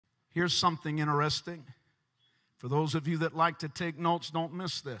Here's something interesting. For those of you that like to take notes, don't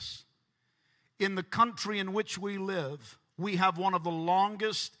miss this. In the country in which we live, we have one of the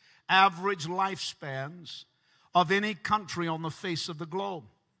longest average lifespans of any country on the face of the globe.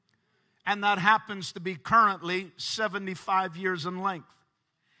 And that happens to be currently 75 years in length.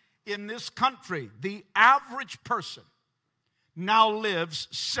 In this country, the average person now lives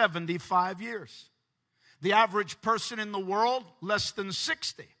 75 years. The average person in the world, less than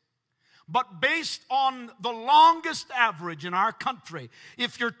 60. But based on the longest average in our country,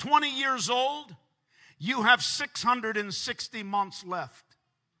 if you're 20 years old, you have 660 months left.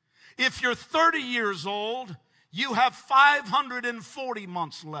 If you're 30 years old, you have 540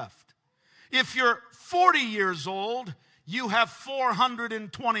 months left. If you're 40 years old, you have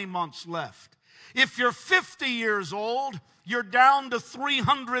 420 months left. If you're 50 years old, you're down to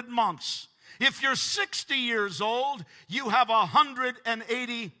 300 months. If you're 60 years old, you have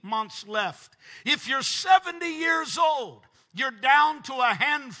 180 months left. If you're 70 years old, you're down to a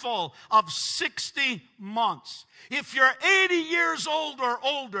handful of 60 months. If you're 80 years old or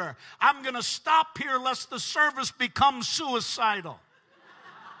older, I'm going to stop here lest the service becomes suicidal.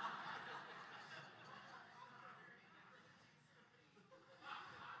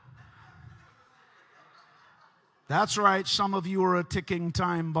 That's right, some of you are a ticking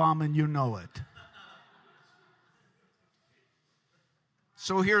time bomb and you know it.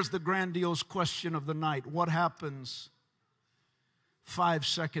 So here's the grandiose question of the night. What happens 5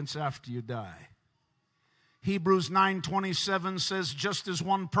 seconds after you die? Hebrews 9:27 says, just as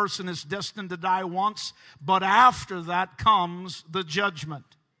one person is destined to die once, but after that comes the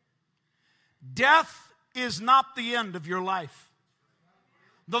judgment. Death is not the end of your life.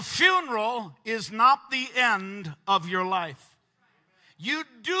 The funeral is not the end of your life. You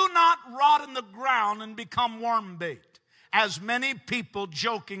do not rot in the ground and become worm bait, as many people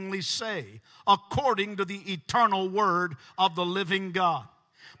jokingly say, according to the eternal word of the living God.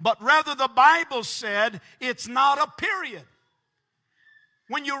 But rather the Bible said it's not a period.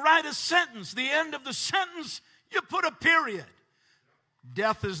 When you write a sentence, the end of the sentence, you put a period.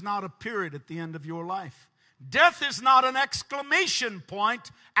 Death is not a period at the end of your life. Death is not an exclamation point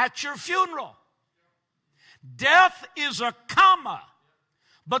at your funeral. Death is a comma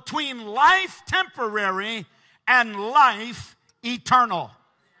between life temporary and life eternal.